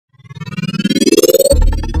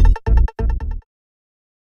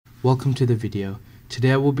Welcome to the video.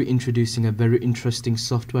 Today I will be introducing a very interesting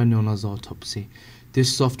software known as Autopsy.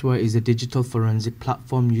 This software is a digital forensic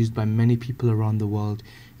platform used by many people around the world,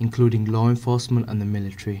 including law enforcement and the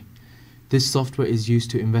military. This software is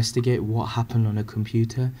used to investigate what happened on a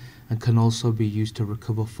computer and can also be used to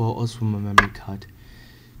recover photos from a memory card.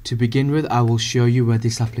 To begin with, I will show you where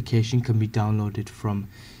this application can be downloaded from.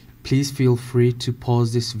 Please feel free to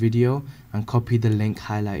pause this video and copy the link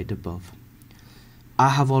highlighted above. I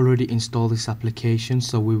have already installed this application,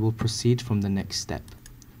 so we will proceed from the next step.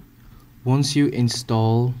 Once you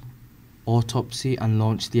install Autopsy and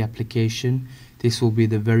launch the application, this will be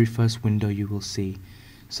the very first window you will see.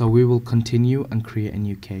 So we will continue and create a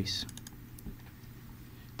new case.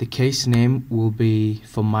 The case name will be,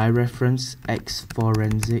 for my reference, X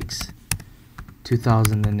Forensics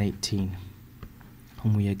 2018,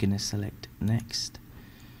 and we are going to select next.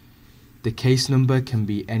 The case number can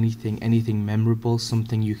be anything memorable,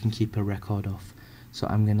 something you can keep a record of. So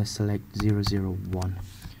I'm going to select 001.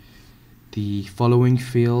 The following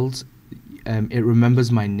fields, it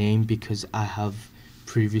remembers my name because I have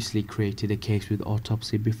previously created a case with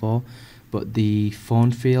Autopsy before, but the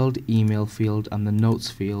phone field, email field and the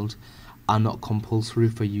notes field are not compulsory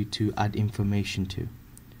for you to add information to,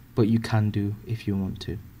 but you can do if you want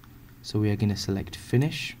to. So we are going to select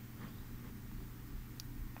finish.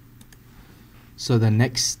 So the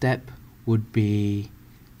next step would be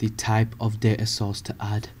the type of data source to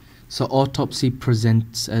add. So Autopsy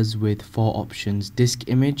presents us with 4 options: disk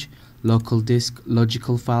image, local disk,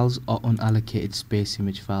 logical files, or unallocated space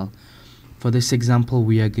image file. For this example,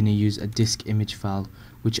 we are going to use a disk image file,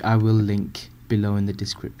 which I will link below in the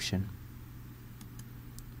description.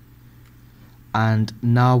 And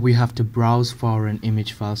now we have to browse for an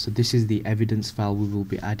image file. So this is the evidence file we will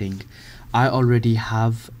be adding. I already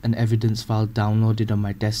have an evidence file downloaded on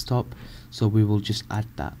my desktop, so we will just add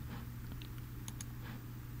that.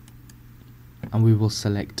 And we will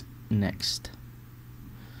select next.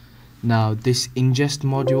 Now this ingest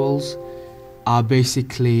modules are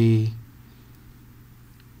basically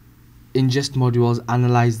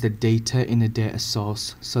analyze the data in a data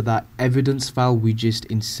source. So that evidence file we just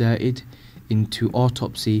inserted into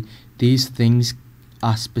Autopsy, these things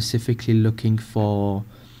are specifically looking for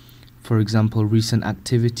example, recent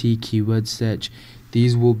activity, keyword search.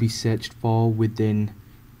 These will be searched for within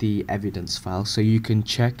the evidence file, so you can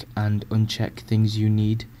check and uncheck things you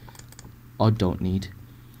need or don't need.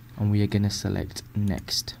 And we are going to select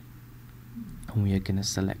next, and we are going to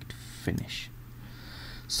select finish.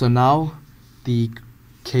 So now the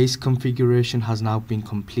case configuration has now been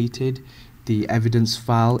completed. The evidence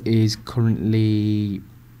file is currently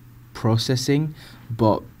processing,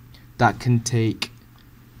 but that can take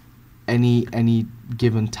any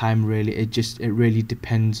given time really. It really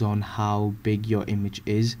depends on how big your image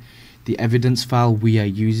is. The evidence file we are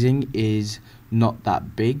using is not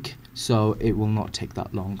that big, so it will not take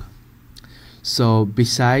that long. So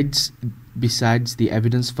besides the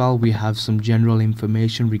evidence file, we have some general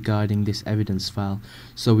information regarding this evidence file.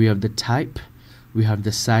 So we have the type, we have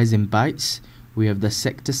the size in bytes, we have the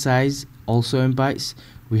sector size also in bytes,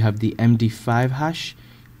 we have the MD5 hash,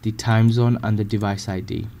 the time zone and the device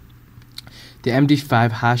ID. The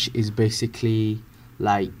MD5 hash is basically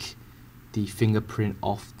like the fingerprint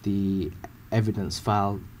of the evidence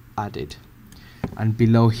file added. And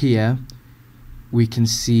below here we can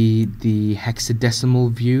see the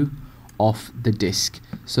hexadecimal view of the disk.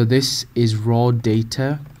 So this is raw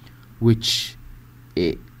data which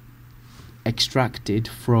it extracted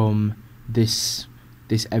from this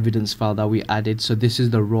evidence file that we added. So this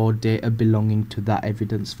is the raw data belonging to that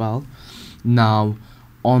evidence file. Now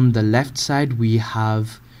on the left side we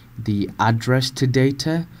have the address to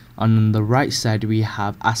data, and on the right side we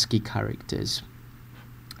have ASCII characters.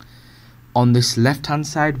 On this left hand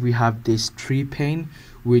side we have this tree pane,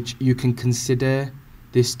 which you can consider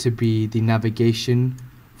this to be the navigation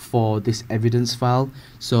for this evidence file.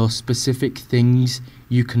 So specific things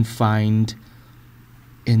you can find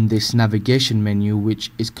in this navigation menu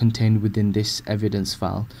which is contained within this evidence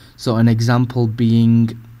file. So an example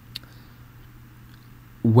being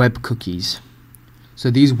web cookies.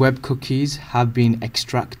 So these web cookies have been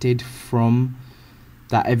extracted from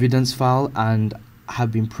that evidence file and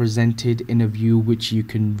have been presented in a view which you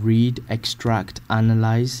can read, extract,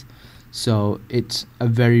 analyze. So it's a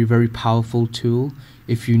very powerful tool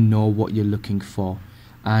if you know what you're looking for.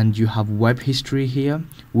 And you have web history here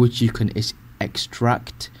which you can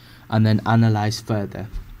extract and then analyze further.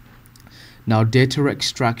 Now data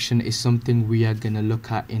extraction is something we are going to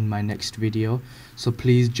look at in my next video, so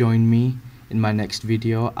please join me in my next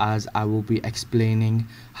video as I will be explaining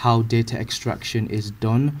how data extraction is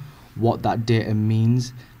done what that data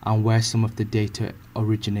means and where some of the data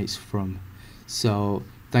originates from. So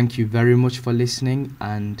thank you very much for listening,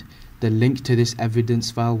 and the link to this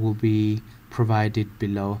evidence file will be provided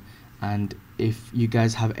below. And if you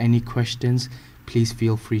guys have any questions, please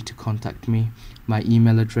feel free to contact me. My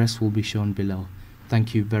email address will be shown below.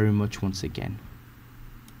 Thank you very much once again.